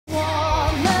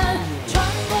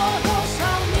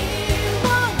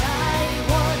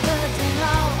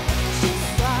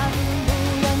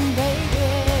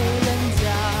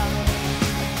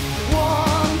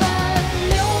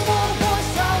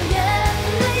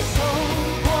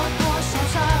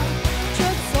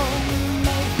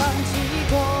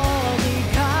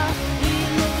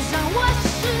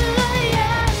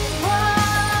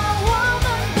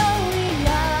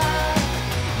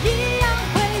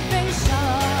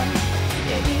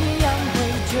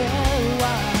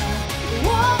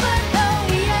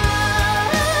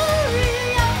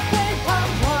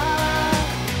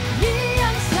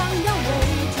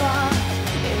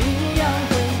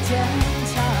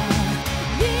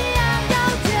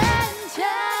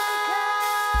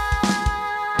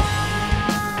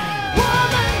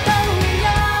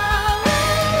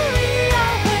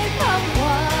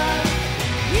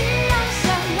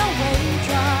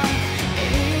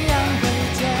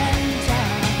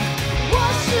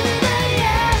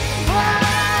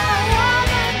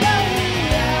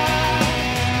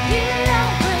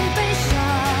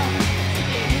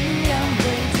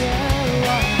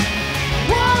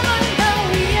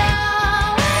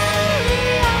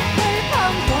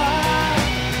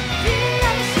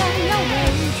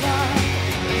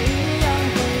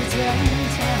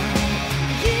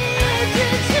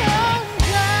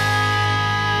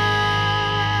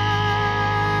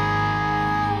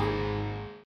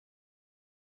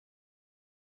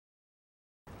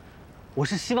我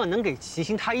是希望能给齐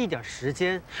星他一点时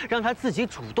间，让他自己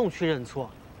主动去认错。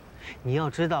你要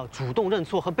知道，主动认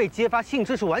错和被揭发性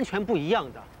质是完全不一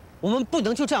样的。我们不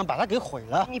能就这样把他给毁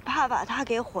了。你怕把他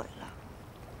给毁了，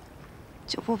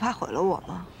就不怕毁了我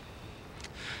吗？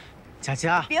佳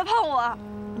佳，别碰我！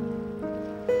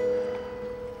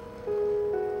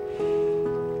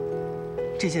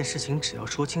这件事情只要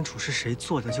说清楚是谁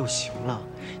做的就行了，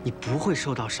你不会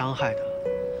受到伤害的。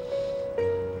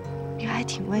你还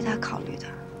挺为他考虑的。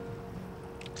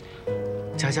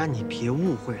佳佳，你别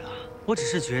误会了，我只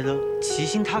是觉得齐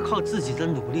星他靠自己的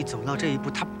努力走到这一步，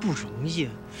他不容易。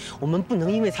我们不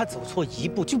能因为他走错一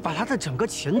步，就把他的整个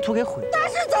前途给毁掉。他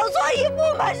是走错一步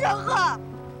吗，申鹤？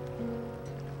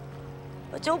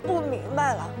我就不明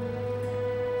白了，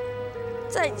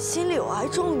在你心里我还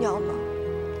重要吗？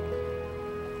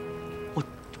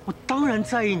我当然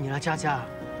在意你了，佳佳。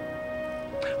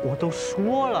我都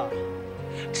说了，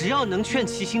只要能劝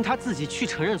齐星他自己去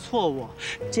承认错误，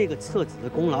这个册子的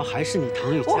功劳还是你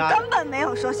唐雨佳。我根本没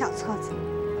有说小册子。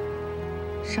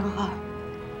申鹤，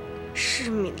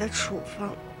世敏的处方，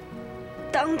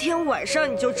当天晚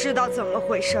上你就知道怎么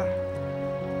回事儿。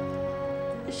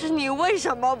可是你为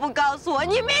什么不告诉我？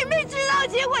你明明知道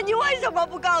结果，你为什么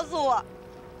不告诉我？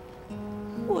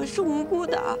我是无辜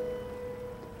的啊。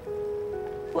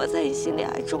我在你心里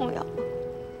还重要吗？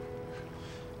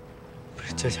不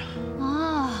是，佳佳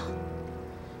啊，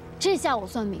这下我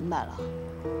算明白了，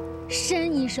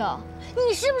申医生，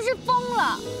你是不是疯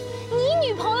了？你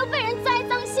女朋友被人栽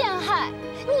赃陷害，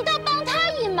你倒帮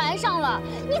她隐瞒上了，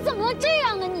你怎么能这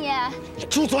样呢你？你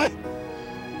住嘴！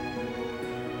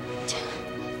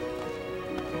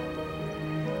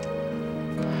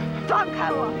放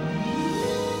开我！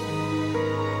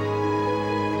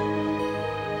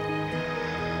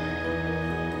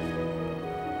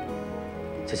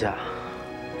佳佳，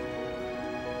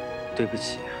对不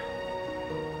起，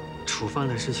处方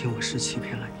的事情我是欺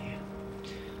骗了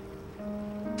你，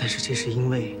但是这是因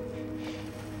为，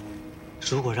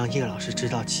如果让叶老师知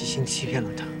道齐星欺骗了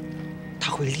他，他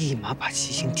会立马把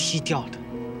齐星踢掉的。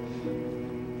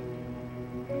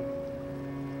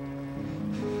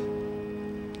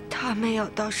他没有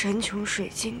到山穷水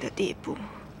尽的地步，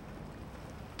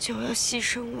就要牺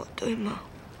牲我，对吗？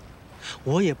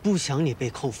我也不想你被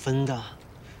扣分的。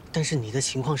但是你的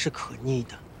情况是可逆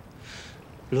的，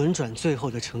轮转最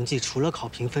后的成绩除了考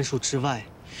评分数之外，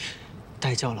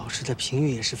带教老师的评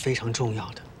语也是非常重要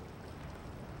的。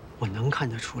我能看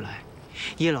得出来，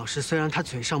叶老师虽然他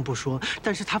嘴上不说，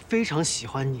但是他非常喜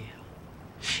欢你。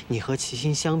你和齐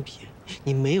星相比，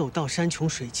你没有到山穷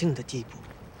水尽的地步。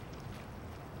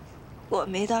我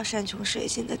没到山穷水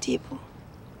尽的地步，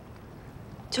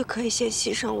就可以先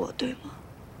牺牲我，对吗？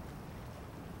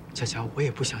佳佳，我也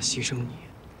不想牺牲你。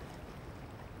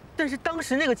但是当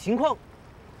时那个情况，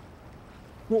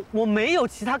我没有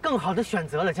其他更好的选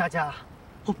择了，佳佳。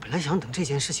我本来想等这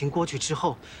件事情过去之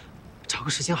后，找个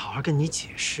时间好好跟你解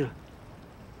释。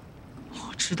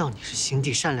我知道你是心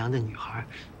地善良的女孩，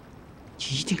你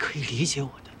一定可以理解我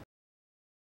的。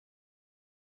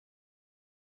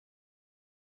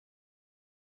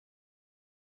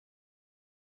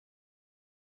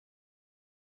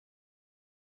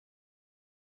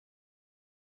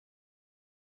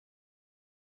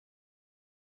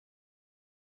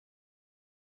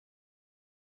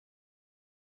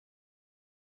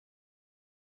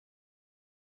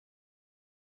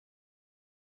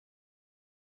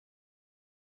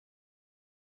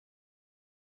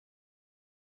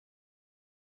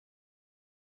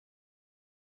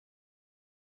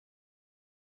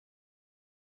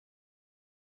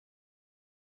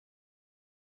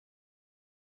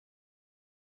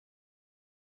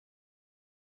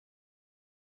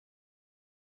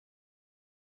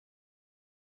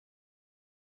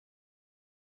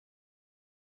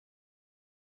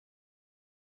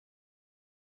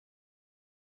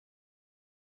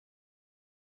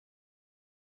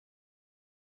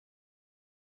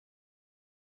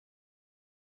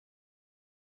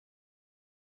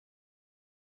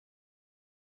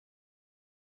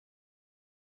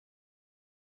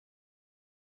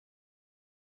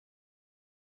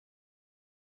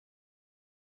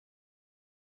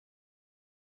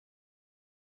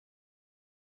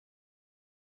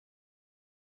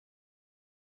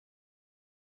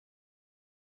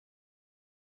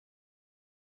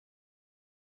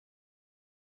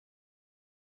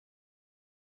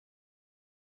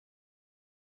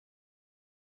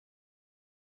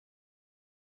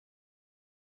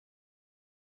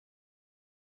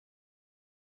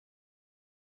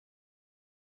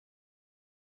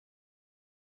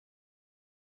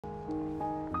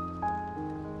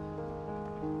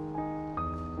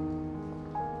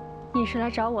你是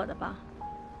来找我的吧？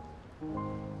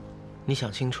你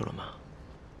想清楚了吗？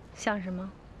想什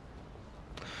么？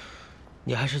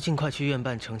你还是尽快去院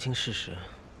办澄清事实，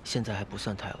现在还不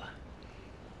算太晚。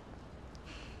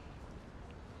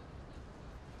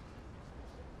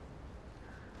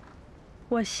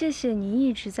我谢谢你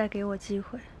一直在给我机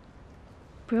会，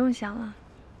不用想了。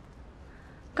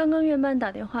刚刚院办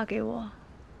打电话给我，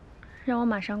让我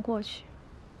马上过去。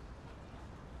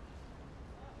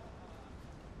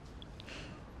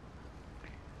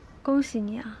恭喜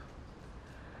你啊！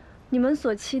你们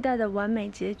所期待的完美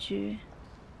结局，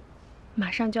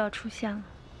马上就要出现了。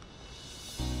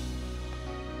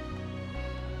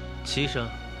齐医生，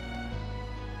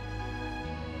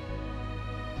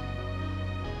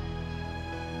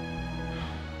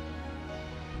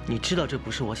你知道这不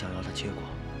是我想要的结果。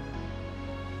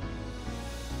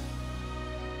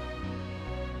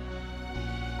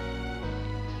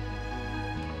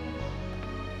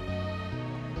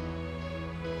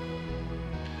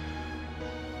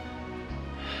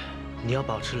你要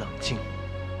保持冷静，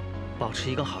保持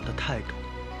一个好的态度，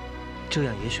这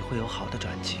样也许会有好的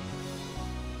转机。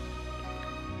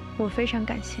我非常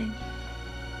感谢你。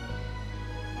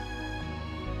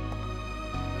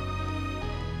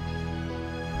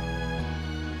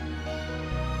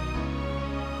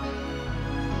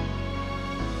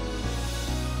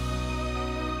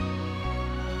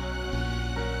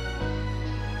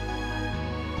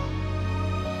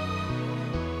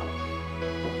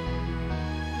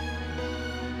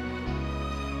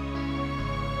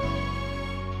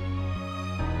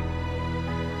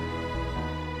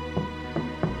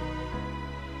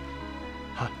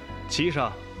齐医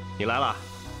生，你来了。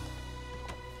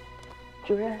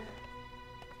主任。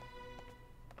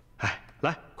哎，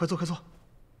来，快坐，快坐。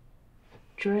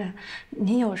主任，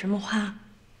您有什么话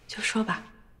就说吧。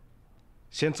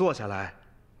先坐下来，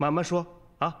慢慢说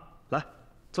啊。来，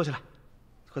坐下来，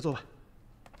快坐吧。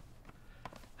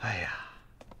哎呀，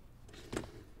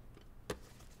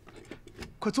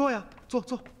快坐呀，坐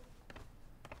坐。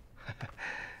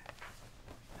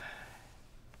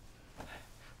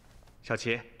小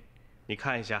齐。你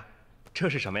看一下，这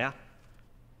是什么呀？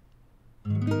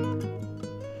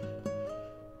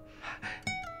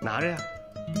拿着呀，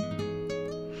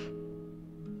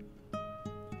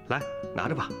来拿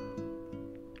着吧。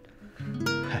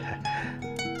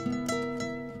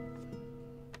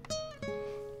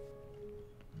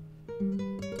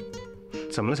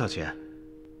怎么了，小齐？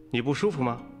你不舒服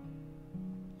吗？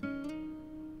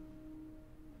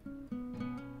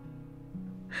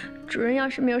主任要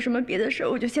是没有什么别的事，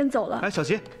我就先走了。哎，小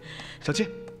齐，小齐，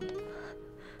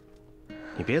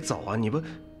你别走啊！你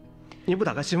不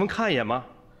打开新闻看一眼吗？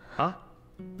啊？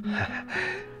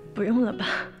不用了吧？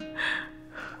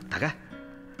打开，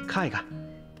看一看，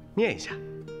念一下，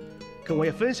跟我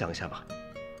也分享一下嘛。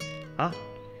啊？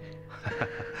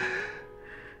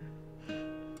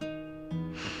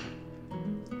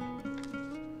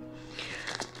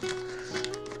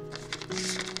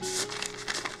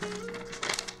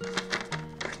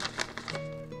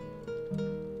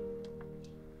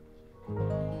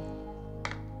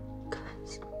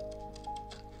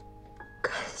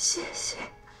谢谢，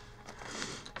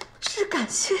是感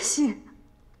谢信。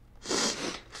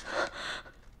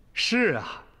是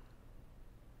啊，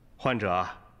患者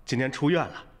今天出院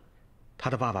了，他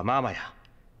的爸爸妈妈呀，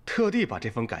特地把这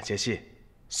封感谢信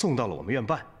送到了我们院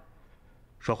办，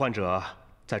说患者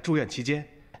在住院期间，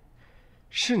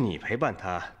是你陪伴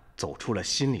他走出了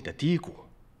心里的低谷。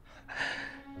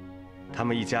他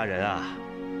们一家人啊，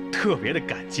特别的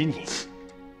感激你。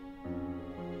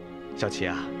小齐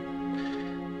啊。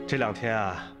这2天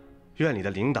啊，院里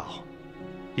的领导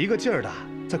一个劲儿的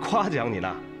在夸奖你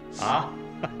呢，啊！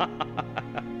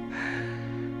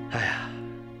哎呀，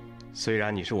虽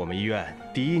然你是我们医院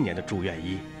第1年的住院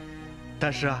医，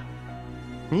但是啊，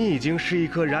你已经是一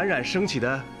颗冉冉升起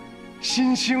的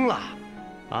新星了，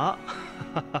啊！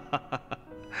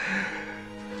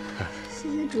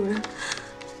谢谢主任，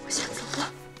我先走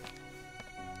了。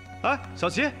哎，小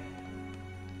齐。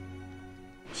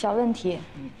小问题，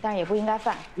但是也不应该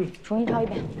犯。重新抄一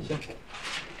遍。行。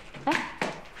哎，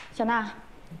小娜，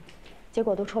结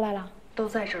果都出来了，都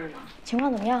在这儿呢。情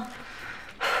况怎么样？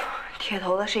铁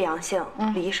头的是阳性，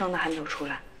李医生的还没有出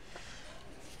来。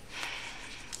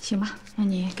行吧，那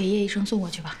你给叶医生送过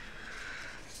去吧。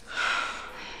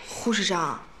护士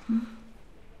长，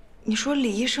你说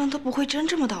李医生他不会真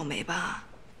这么倒霉吧？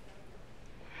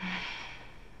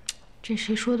这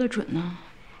谁说的准呢？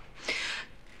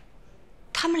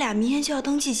他们俩明天就要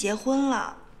登记结婚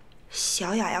了，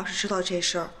小雅要是知道这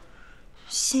事儿，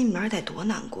心里面得多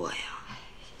难过呀！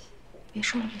别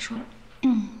说了，别说了，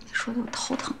说的我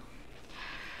头疼。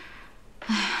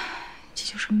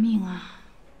就是命啊！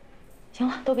行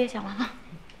了，都别想了啊，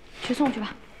去送去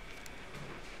吧。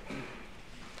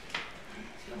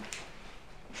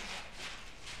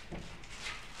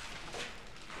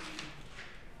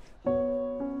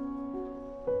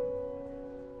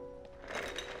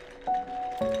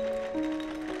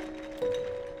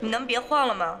你能别晃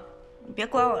了吗？你别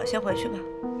管我了，先回去吧。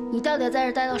你到底要在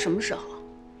这待到什么时候？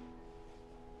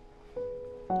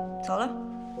走了。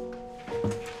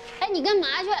哎，你干嘛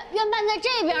去？院办在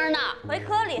这边呢。回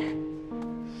科里。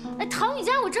哎，唐雨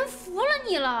佳，我真服了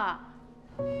你了。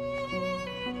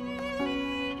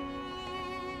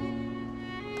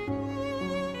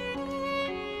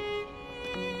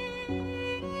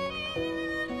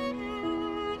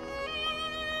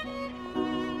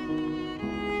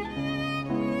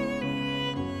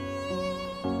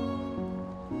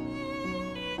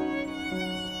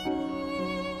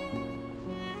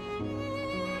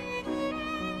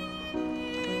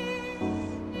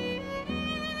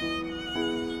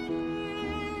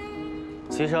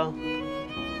齐医生，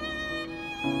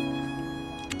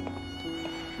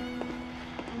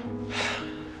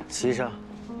齐医生，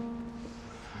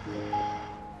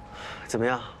怎么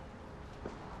样？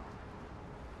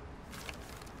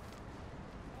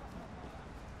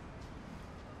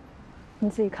你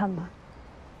自己看吧。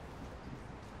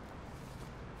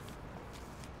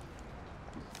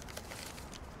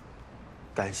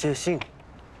感谢信。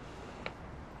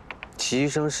齐医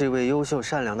生是一位优秀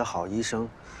善良的好医生。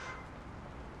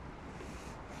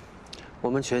 我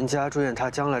们全家祝愿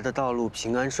他将来的道路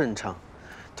平安顺畅，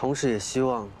同时也希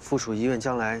望附属医院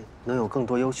将来能有更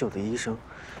多优秀的医生。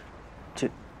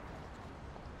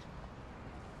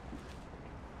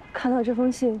看到这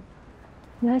封信，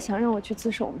你还想让我去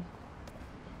自首吗？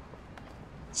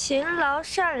勤劳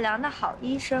善良的好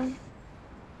医生，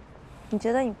你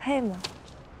觉得你配吗？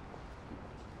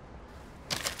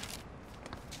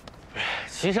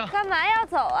齐医生，干嘛要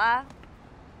走啊？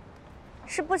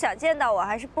是不想见到我，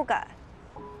还是不敢？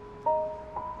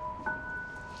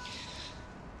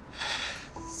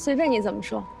 随便你怎么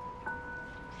说。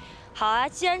好啊，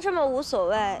既然这么无所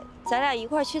谓，咱俩一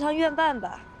块儿去趟院办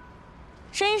吧。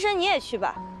申医生你也去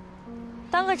吧，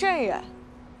当个证人。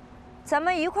咱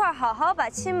们一块儿好好把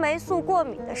青霉素过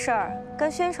敏的事儿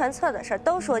跟宣传册的事儿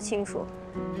都说清楚。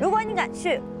如果你敢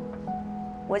去，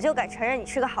我就敢承认你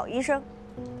是个好医生。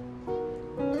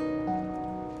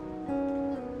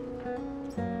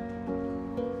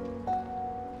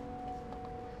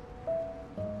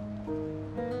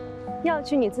 要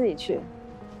去你自己去，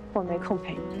我没空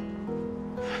陪你。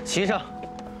齐医生，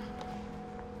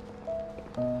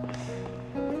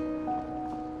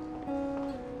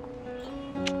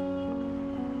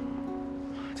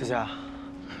佳佳，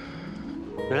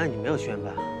原来你没有去院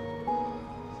办。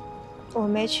我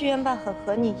没去院办很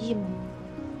合你意吗？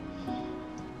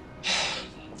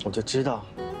我就知道，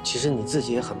其实你自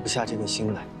己也狠不下这个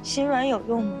心来。心软有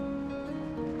用吗？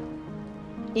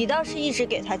 你倒是一直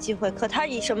给他机会，可他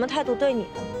以什么态度对你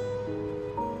呢？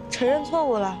承认错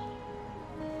误了，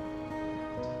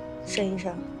沈医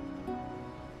生，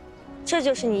这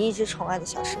就是你一直宠爱的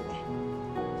小师妹。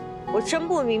我真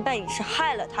不明白你是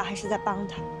害了她，还是在帮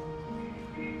她。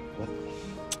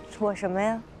我什么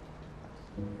呀？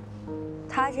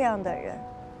他这样的人，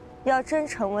要真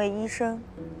成为医生，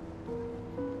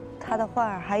他的患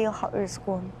儿还有好日子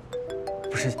过吗？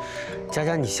不是，佳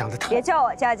佳，你想的太……别叫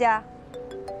我佳佳。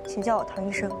 请叫我唐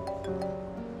医生。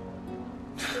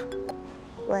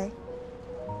喂。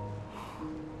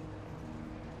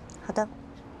好的。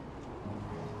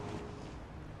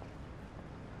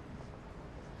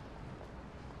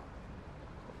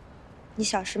你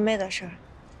小师妹的事儿，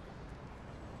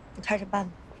你开始办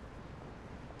吧。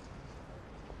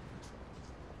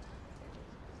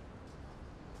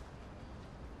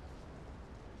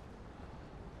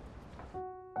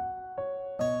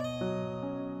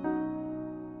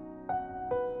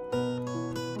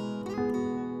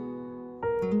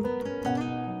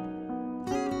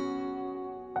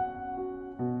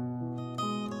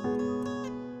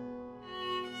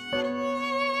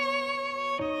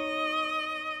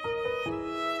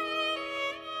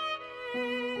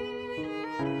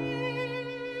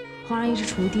 患儿一直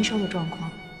处于低烧的状况，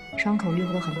伤口愈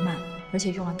合得很慢，而且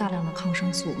用了大量的抗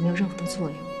生素，没有任何的作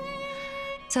用。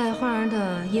在患儿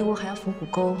的腋窝还有腹股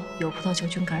沟有葡萄球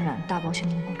菌感染，大包性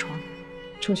的脓疮，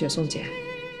抽血送检，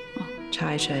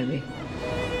查 HIV。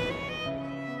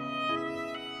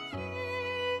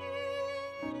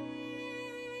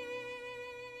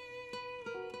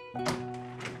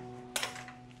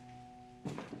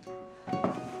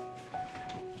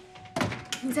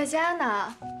你在家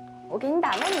呢？我给你打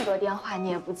那么多电话，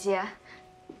你也不接。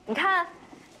你看，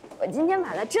我今天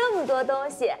买了这么多东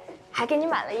西，还给你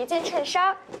买了一件衬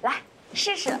衫，来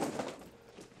试试。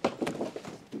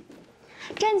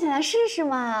站起来试试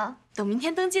嘛，等明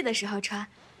天登记的时候穿。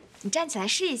你站起来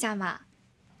试一下嘛，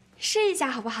试一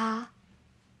下好不好？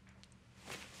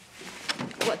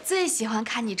我最喜欢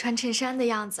看你穿衬衫的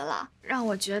样子了，让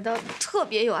我觉得特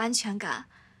别有安全感。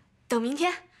等明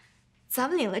天，咱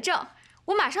们领了证，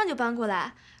我马上就搬过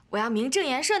来，我要名正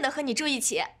言顺的和你住一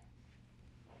起。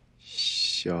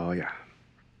小雅，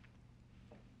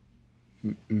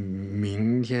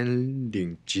明天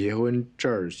领结婚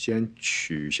证先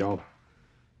取消吧。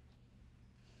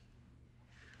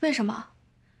为什么？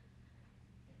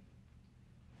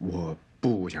我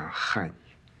不想害你。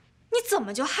你怎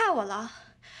么就害我了？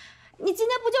你今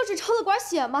天不就只抽了管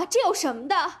血吗？这有什么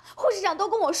的？护士长都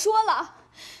跟我说了。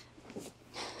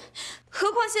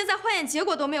何况现在化验结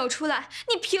果都没有出来，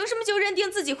你凭什么就认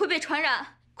定自己会被传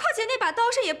染？况且那把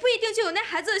刀上也不一定就有那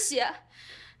孩子的血。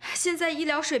现在医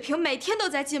疗水平每天都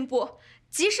在进步，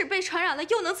即使被传染了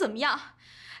又能怎么样？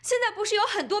现在不是有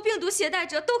很多病毒携带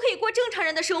者都可以过正常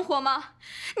人的生活吗？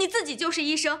你自己就是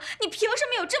医生，你凭什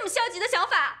么有这么消极的想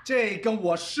法？这跟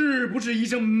我是不是医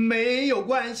生没有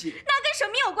关系。那跟什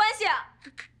么有关系？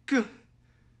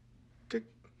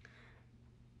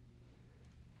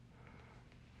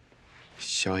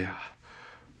小雅，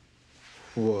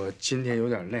我今天有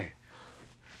点累，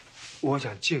我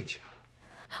想静静。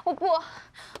我不，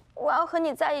我要和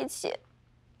你在一起。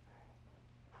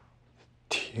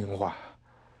听话。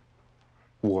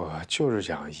我就是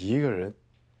想一个人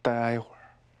待会儿。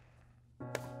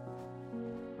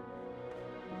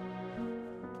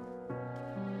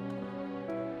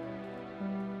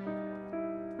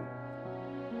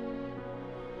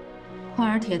患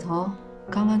儿铁头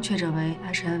刚刚确诊为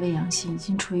HIV 阳性，已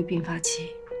经处于并发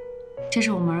期。这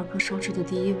是我们儿科收治的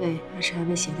第一位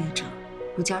HIV 携带者，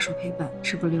无家属陪伴，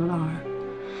是个流浪儿。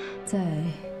在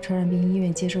传染病医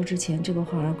院接收之前，这个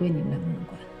患儿归你们2个人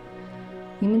管。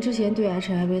你们之前对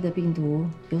HIV 的病毒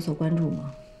有所关注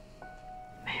吗？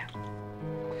没有。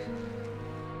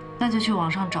那就去网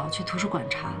上找，去图书馆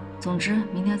查。总之，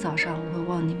明天早上我会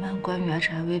问你们关于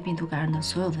HIV 病毒感染的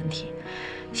所有问题，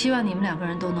希望你们2个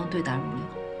人都能对答如流。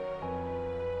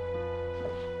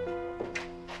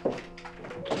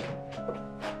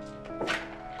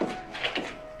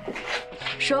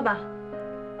说吧。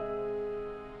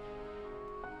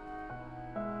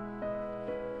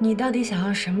你到底想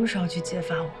要什么时候去揭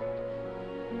发我？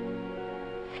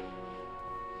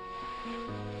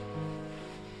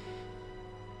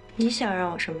你想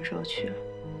让我什么时候去？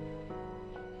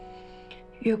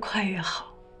越快越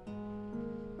好。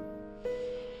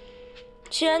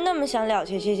既然那么想了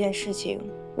结这件事情，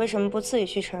为什么不自己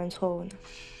去承认错误呢？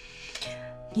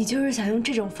你就是想用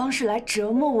这种方式来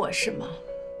折磨我，是吗？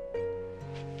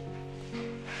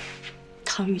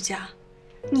唐雨佳，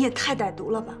你也太歹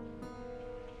毒了吧！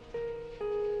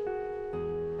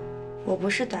我不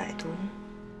是歹毒，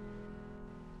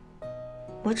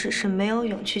我只是没有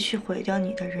勇气去毁掉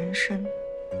你的人生，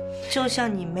就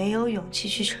像你没有勇气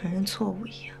去承认错误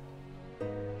一样。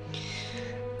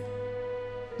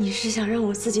你是想让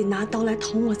我自己拿刀来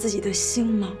捅我自己的心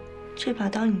吗？这把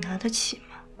刀你拿得起吗？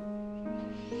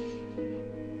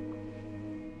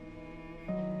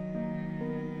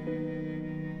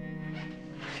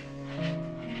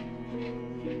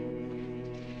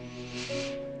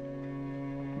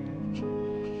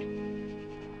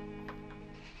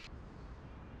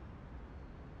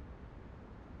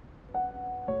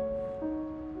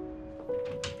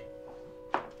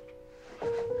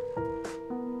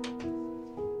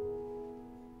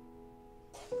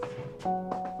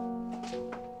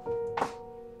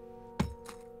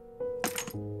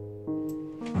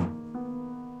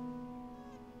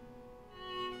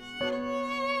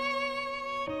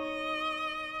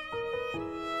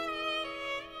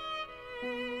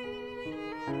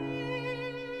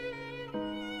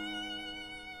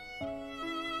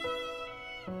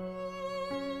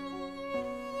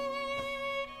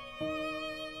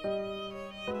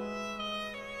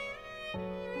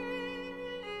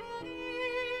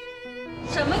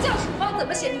什么叫处方怎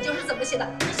么写你就是怎么写的？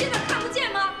你现在看不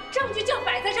见吗？证据就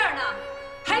摆在这儿呢，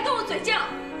还跟我嘴犟。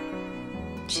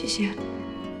谢谢。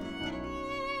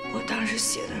我当时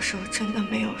写的时候真的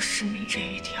没有失明这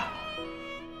一条。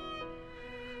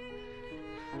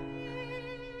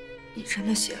你真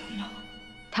的写了吗？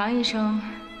唐医生，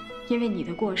因为你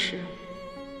的过失，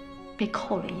被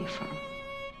扣了1分。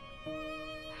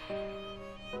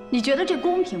你觉得这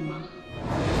公平吗？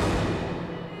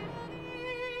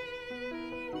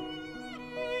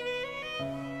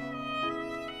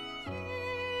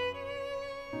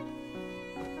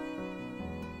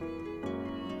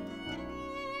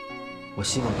我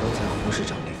希望刚才胡市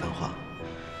长那番话，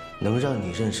能让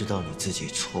你认识到你自己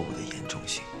错误的严重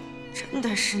性。真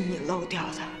的是你漏掉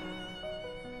的。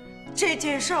这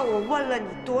件事我问了你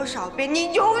多少遍，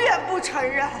你永远不承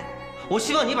认。我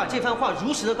希望你把这番话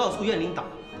如实的告诉院领导，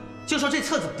就说这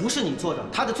册子不是你做的，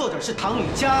它的作者是唐雨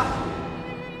佳。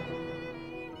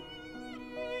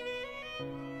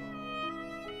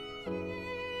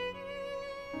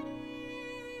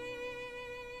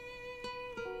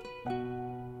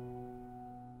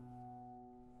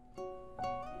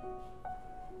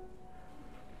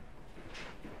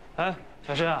哎，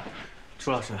小申啊，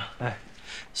楚老师，哎，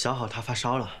小好他发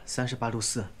烧了，38度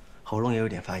4，喉咙也有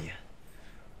点发炎。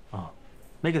啊，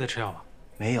没给他吃药吧？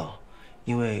没有，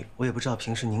因为我也不知道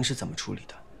平时您是怎么处理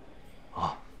的。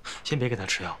啊，先别给他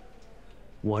吃药，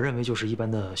我认为就是一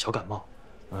般的小感冒，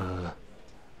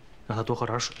让他多喝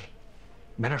点水，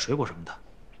买点水果什么的，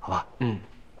好吧？嗯，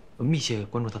密切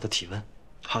关注他的体温。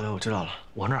好的，我知道了。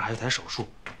我那儿还有台手术，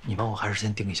你帮我还是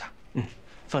先盯一下。嗯，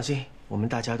放心，我们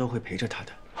大家都会陪着他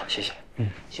的。好，谢谢。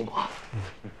辛苦啊。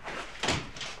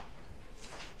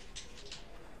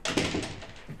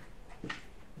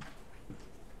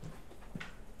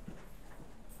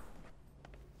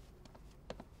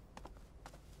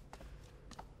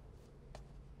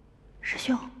师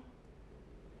兄，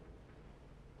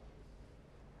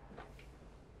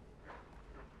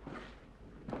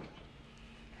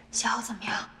小好怎么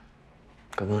样？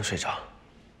刚刚睡着，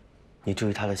你注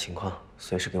意他的情况，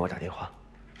随时给我打电话。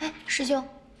哎，师兄，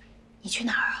你去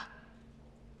哪儿啊？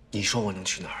你说我能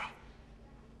去哪儿啊？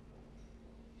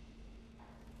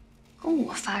跟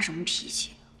我发什么脾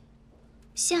气？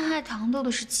陷害糖豆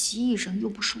的是齐医生，又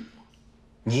不是我。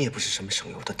你也不是什么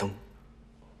省油的灯，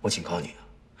我警告你啊，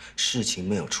事情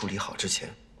没有处理好之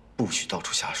前，不许到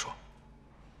处瞎说。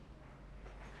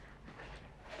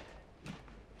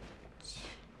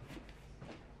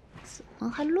怎么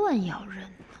还乱咬人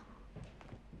呢？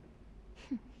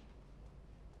哼！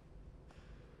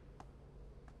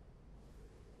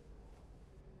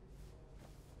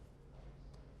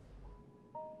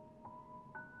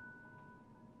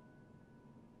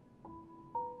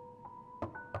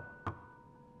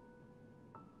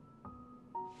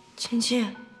芊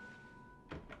芊，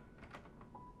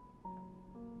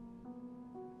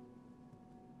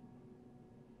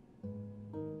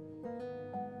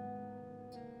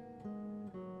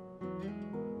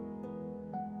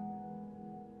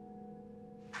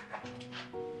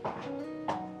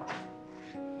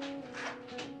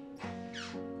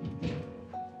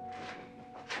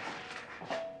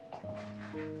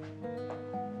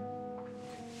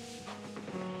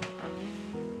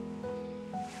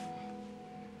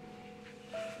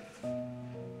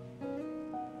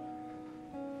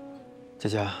佳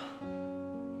佳，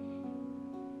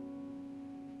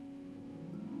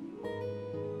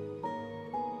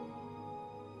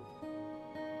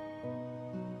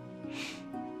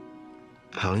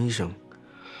唐医生，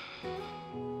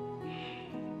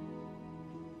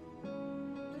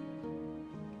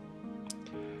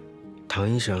唐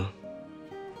医生，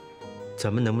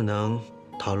咱们能不能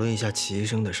讨论一下齐医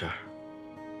生的事儿？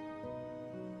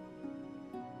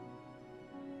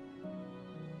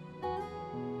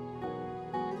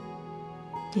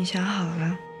你想好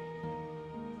了？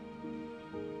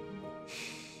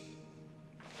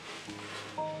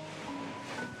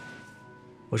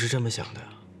我是这么想的，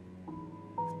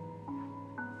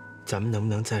咱们能不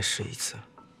能再试一次，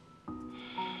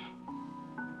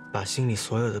把心里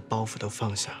所有的包袱都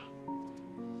放下，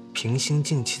平心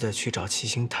静气的去找齐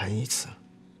星谈一次，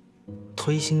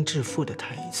推心置腹的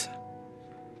谈一次，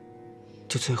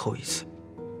就最后一次，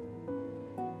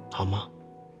好吗？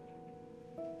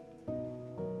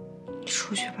你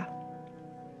出去吧。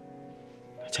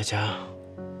佳佳，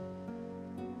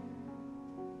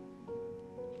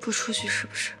不出去是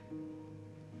不是？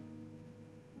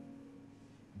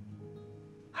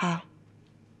好，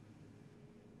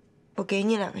我给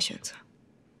你2个选择：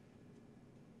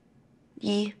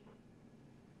一，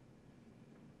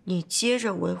你接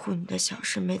着维护你的小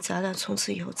师妹，咱俩从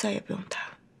此以后再也不用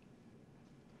谈；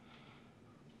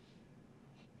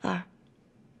二，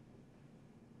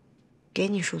给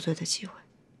你赎罪的机会，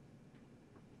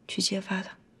去揭发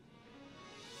他。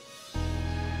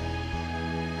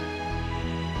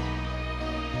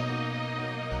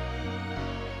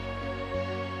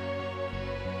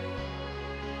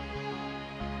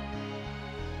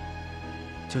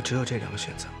就只有这2个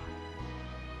选择吗？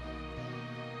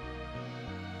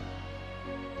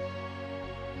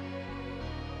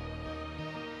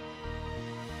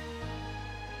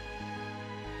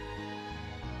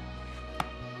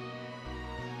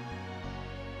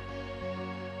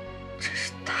真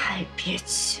是太憋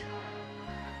气了。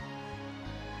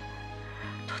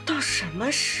什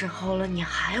么时候了，你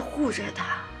还护着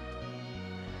他？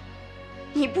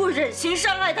你不忍心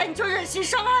伤害他，你就忍心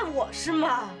伤害我是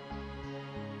吗？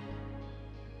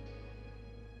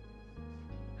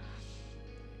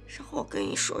然后我跟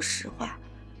你说实话，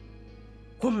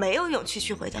我没有勇气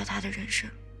去毁掉他的人生。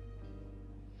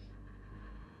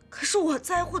可是我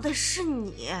在乎的是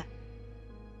你。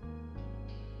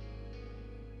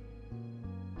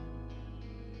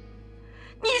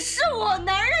你是我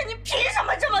男人，你凭什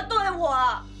么这么对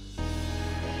我？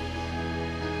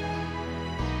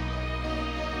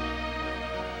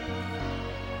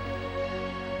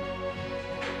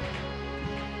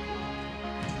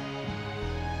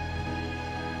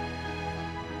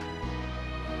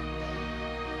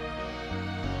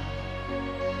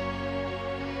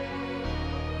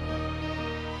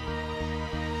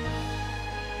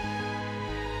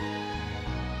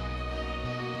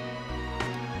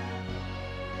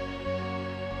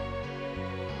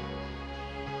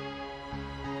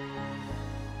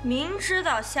明知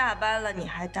道下班了你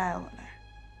还带我来，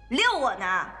遛我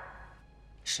呢？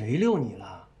谁遛你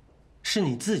了？是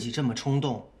你自己这么冲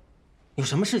动。有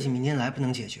什么事情明天来不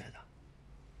能解决的？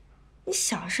你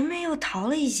小师妹又逃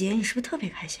了一劫，你是不是特别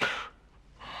开心？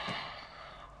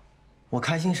我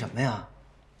开心什么呀？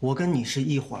我跟你是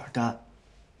一伙儿的。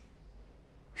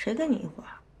谁跟你一伙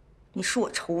儿？你是我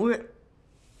仇人。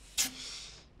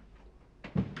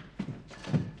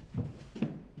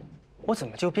我怎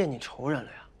么就变你仇人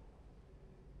了呀？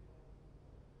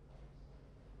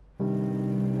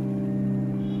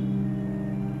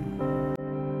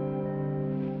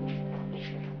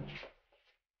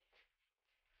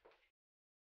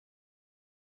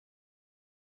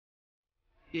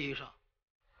叶医生，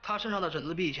他身上的疹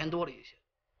子比以前多了一些，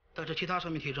但是其他生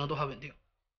命体征都还稳定。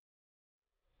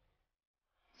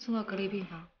送到隔离病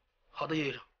房。好的，叶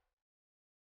医生。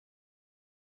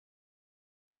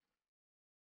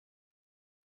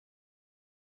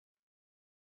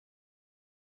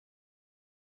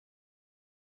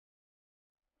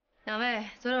两位，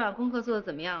昨天晚上功课做的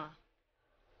怎么样啊？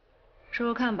说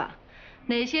说看吧，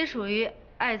哪些属于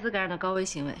艾滋感染的高危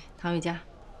行为？唐玉佳。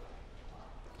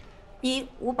1.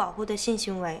 无保护的性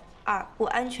行为；2. 不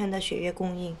安全的血液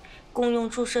供应，共用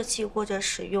注射器或者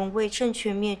使用未正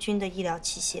确灭菌的医疗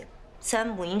器械；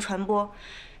 3. 母婴传播，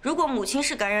如果母亲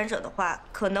是感染者的话，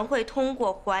可能会通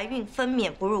过怀孕、分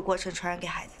娩、哺乳过程传染给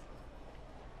孩子。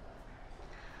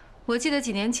我记得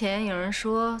几年前有人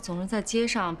说，总是在街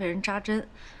上被人扎针，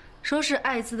说是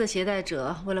艾滋的携带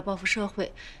者为了报复社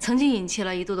会，曾经引起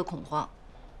了一度的恐慌。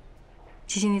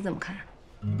齐心，你怎么看？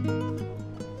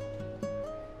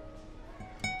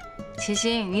齐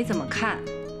心，你怎么看？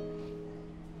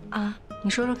啊，你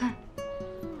说说看。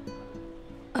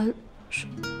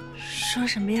说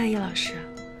什么呀，叶老师？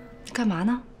干嘛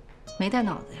呢？没带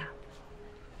脑子呀？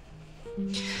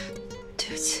对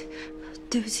不起，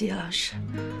对不起，叶老师。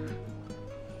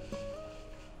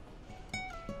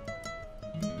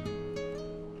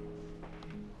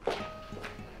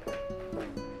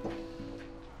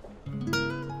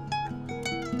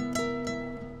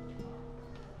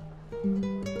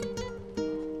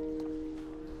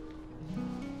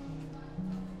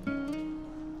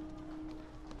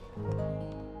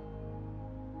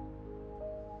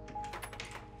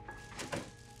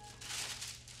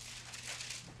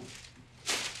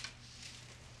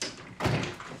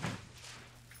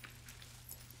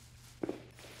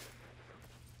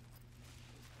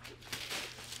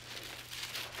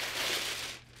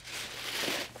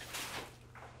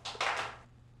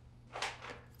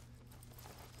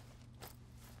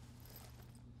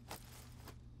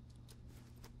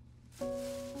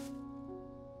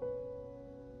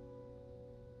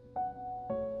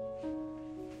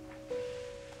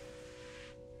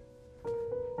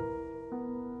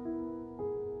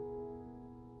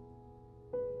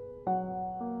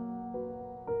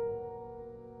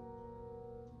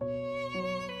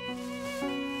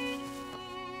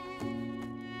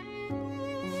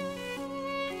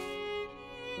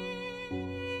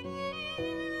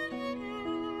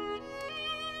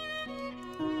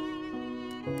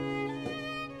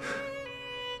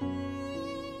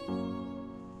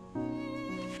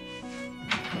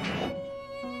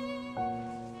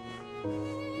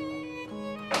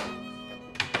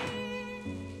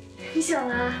你醒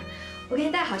了，我给你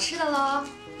带好吃的喽，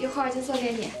一会儿就做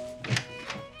给你。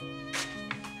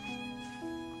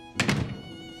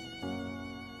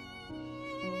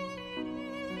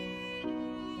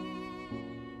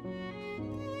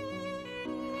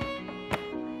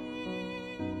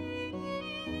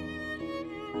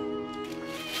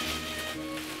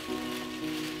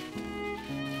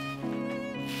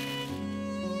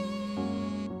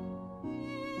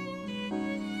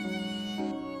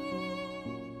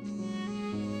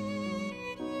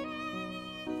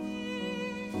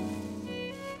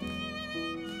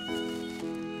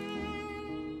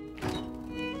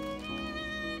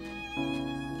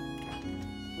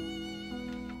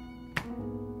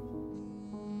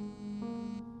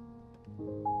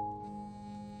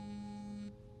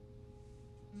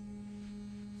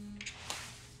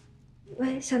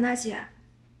喂，小娜姐。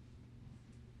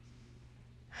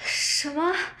什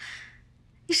么？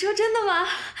你说真的吗？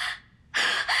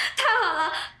太好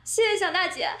了，谢谢小娜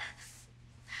姐。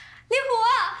令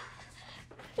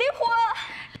狐，令狐，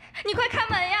你快开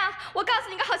门呀！我告诉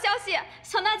你个好消息，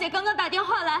小娜姐刚刚打电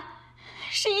话来，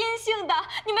是阴性的，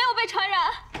你没有被传染。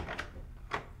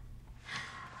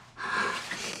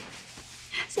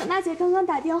小娜姐刚刚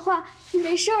打电话，你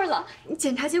没事了，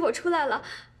检查结果出来了，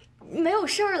没有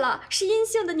事儿了，是阴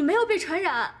性的，你没有被传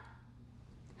染。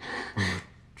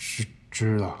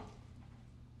知道，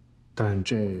但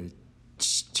这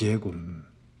结果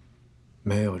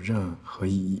没有任何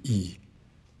意义。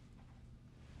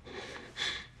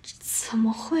怎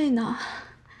么会呢？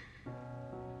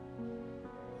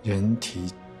人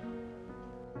体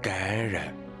感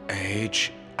染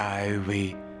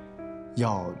HIV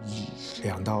要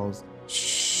2到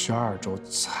12周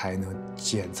才能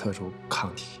检测出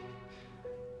抗体。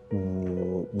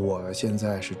我现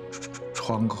在是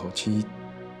窗口期，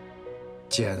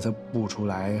检测不出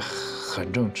来很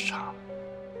正常。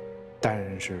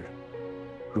但是，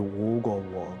如果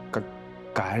我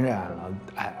感染了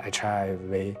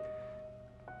HIV，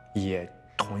 也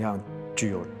同样具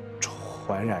有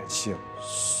传染性，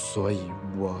所以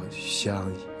我向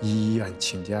医院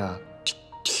请假，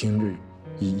停止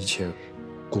一切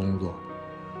工作。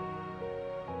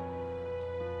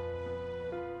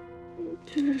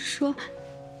就是说，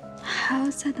还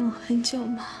要再等很久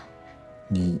吗？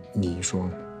你说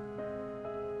呢？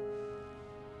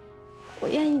我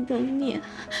愿意等你，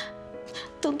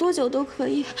等多久都可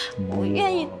以，我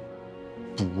愿意。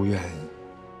不愿意。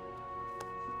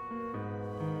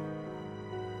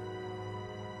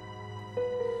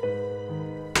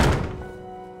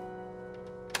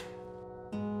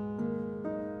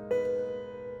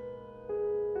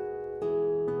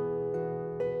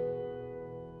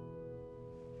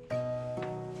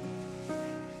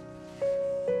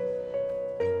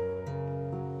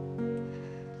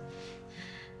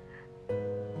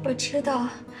我知道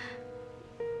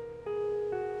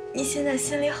你现在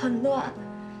心里很乱，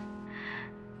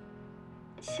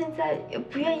现在也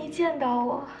不愿意见到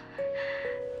我，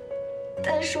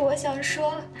但是我想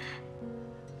说，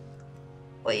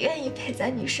我愿意陪在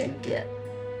你身边，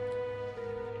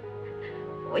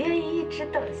我愿意一直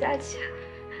等下去，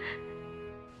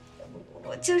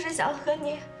我就是想和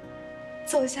你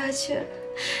走下去。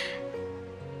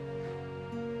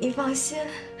你放心，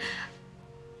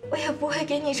我也不会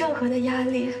给你任何的压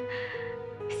力。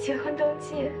结婚登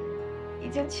记已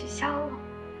经取消了，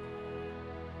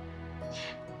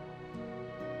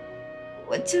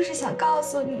我就是想告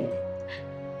诉你，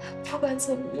不管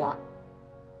怎么样，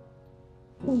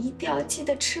你一定要记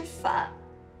得吃饭，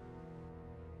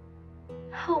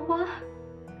好吗？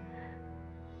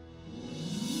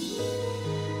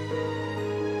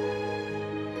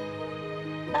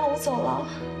那我走了。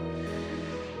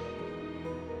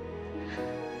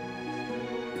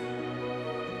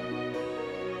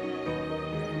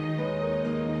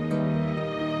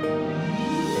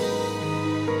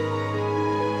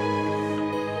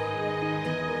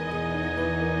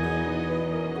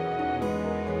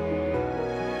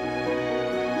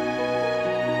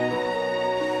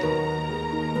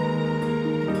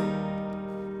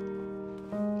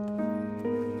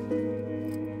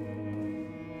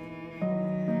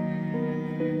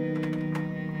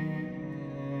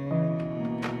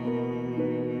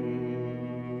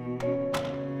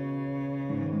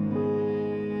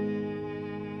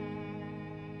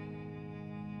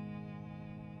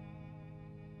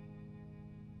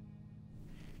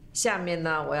下面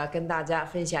呢，我要跟大家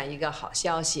分享一个好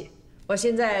消息。我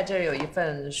现在这儿有一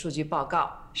份数据报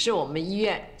告，是我们医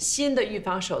院新的预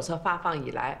防手册发放以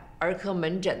来儿科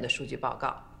门诊的数据报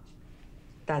告。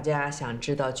大家想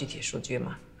知道具体数据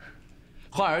吗？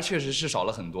患儿确实是少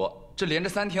了很多，这连着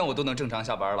3天我都能正常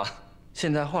下班了。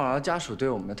现在患儿家属对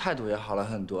我们的态度也好了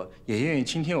很多，也愿意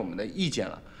倾听我们的意见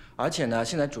了。而且呢，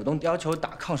现在主动要求打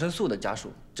抗生素的家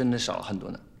属真的少了很多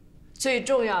呢。最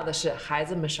重要的是孩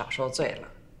子们少受罪了。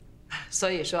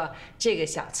所以说，这个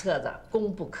小册子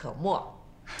功不可没。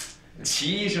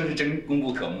齐医生是真功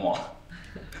不可没。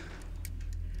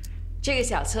这个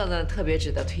小册呢，特别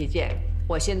值得推荐。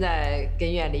我现在跟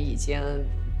院里已经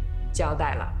交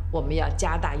代了，我们要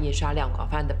加大印刷量，广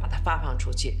泛的把它发放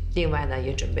出去。另外呢，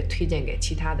也准备推荐给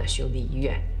其他的兄弟医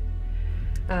院。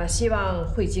希望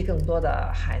惠及更多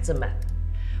的孩子们。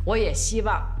我也希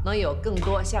望能有更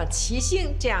多像齐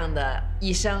星这样的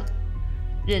医生。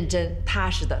认真踏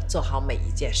实地做好每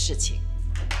一件事情。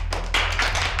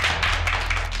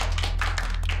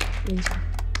林总，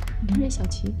你看这小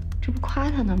齐，这不夸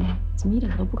他呢吗？怎么一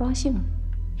点都不高兴啊？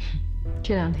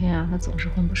这2天啊，他总是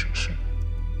魂不守舍。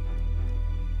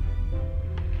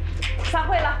散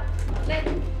会了，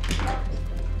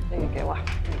那个给我。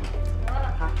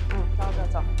好，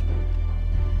走。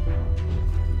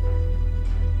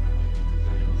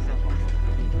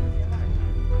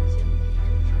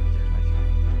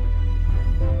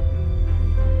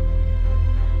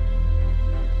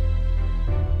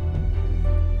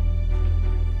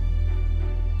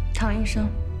唐医生，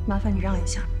麻烦你让一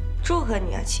下。祝贺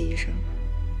你啊，齐医生。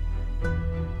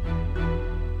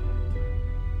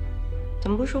怎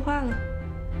么不说话了？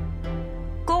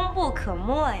功不可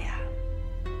没呀。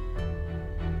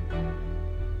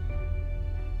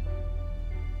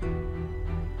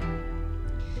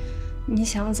你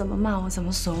想怎么骂我，怎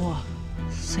么损我，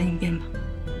随你便吧。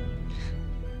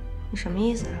你什么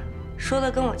意思啊？说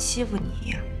的跟我欺负你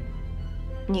一样。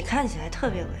你看起来特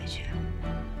别委屈。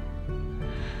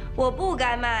我不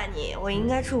该骂你，我应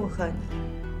该祝贺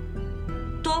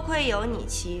你。多亏有你，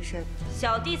齐医生，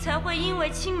小弟才会因为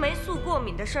青霉素过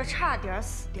敏的事差点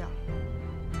死掉。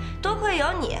多亏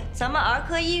有你，咱们儿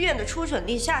科医院的出诊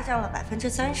率下降了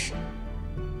30%，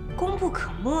功不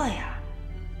可没呀。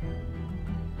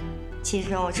齐医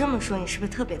生，我这么说，你是不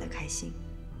是特别的开心？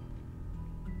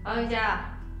王玉佳，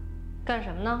干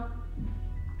什么呢？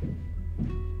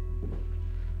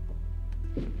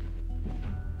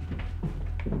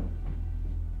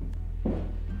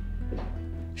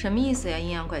什么意思呀？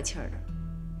阴阳怪气儿的。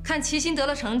看齐心得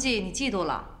了成绩，你嫉妒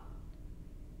了？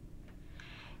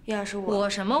要是我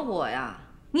什么我呀？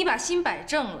你把心摆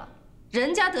正了，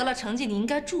人家得了成绩，你应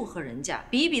该祝贺人家，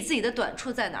比一比自己的短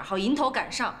处在哪儿，好迎头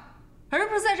赶上，而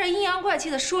不是在这阴阳怪气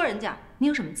的说人家。你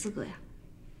有什么资格呀？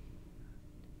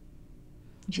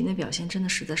你今天表现真的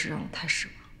实在是让我太失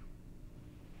望了。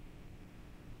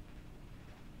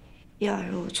要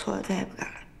是我错了，再也不敢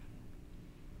了。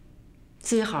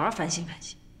自己好好反省反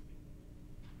省。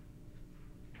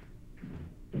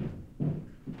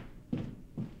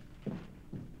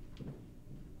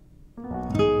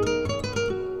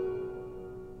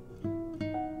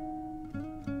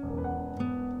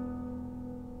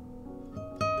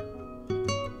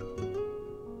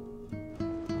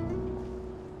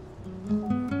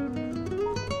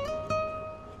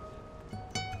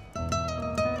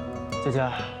姐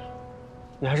姐，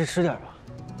你还是吃点吧。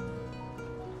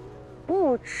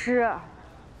不吃，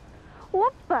我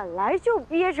本来就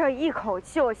憋着一口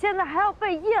气，我现在还要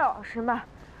被叶老师骂，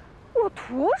我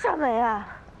图什么呀？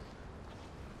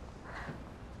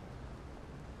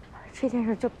这件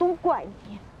事就都怪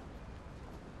你。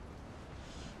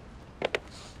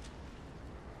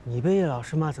你被叶老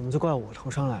师骂，怎么就怪我头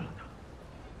上来了呢？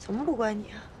怎么不怪你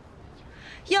啊？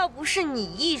要不是你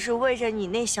一直为着你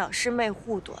那小师妹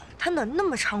护短，她哪那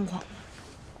么猖狂呢？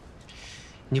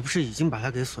你不是已经把她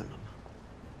给损了吗？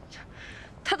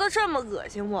她都这么恶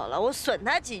心我了，我损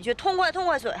她几句，痛快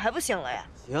嘴还不行了呀？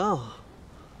行，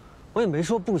我也没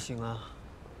说不行啊。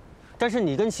但是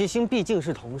你跟齐星毕竟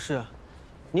是同事，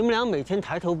你们俩每天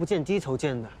抬头不见低头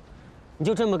见的，你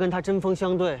就这么跟她针锋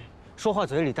相对，说话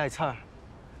嘴里带刺儿，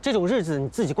这种日子你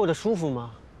自己过得舒服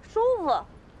吗？舒服。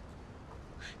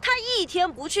他一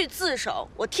天不去自首，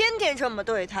我天天这么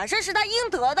对他，这是他应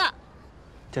得的。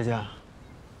佳佳，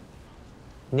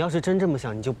你要是真这么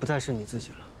想，你就不再是你自己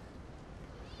了。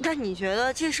那你觉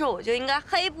得这事我就应该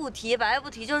黑不提白不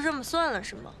提，就这么算了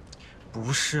是吗？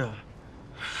不是，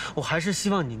我还是希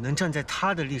望你能站在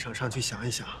他的立场上去想一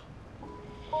想。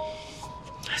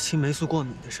青霉素过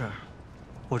敏的事儿，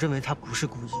我认为他不是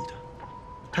故意的，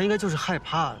他应该就是害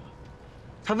怕了。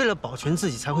他为了保全自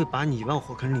己，才会把你往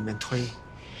火坑里面推。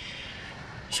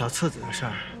小册子的事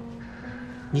儿，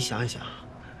你想一想，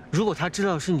如果他知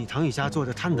道是你唐雨佳做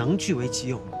的，他能据为己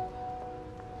有吗？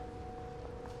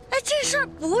哎，这事儿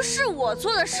不是我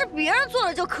做的，是别人做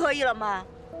的就可以了吗？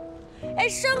哎，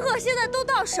申鹤现在都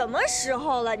到什么时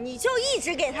候了，你就一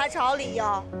直给他找理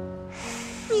由，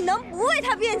你能不为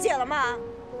他辩解了吗？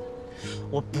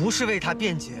我不是为他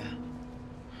辩解。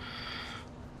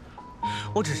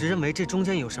我只是认为这中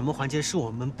间有什么环节是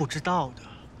我们不知道的，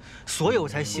所以我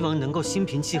才希望能够心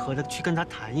平气和的去跟他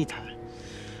谈一谈，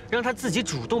让他自己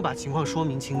主动把情况说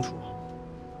明清楚。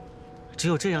只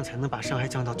有这样才能把伤害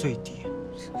降到最低。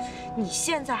你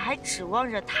现在还指望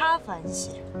着他反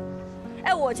省？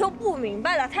哎，我就不明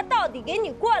白了，他到底给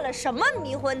你灌了什么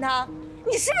迷魂汤？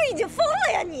你是不是已经疯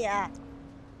了呀你？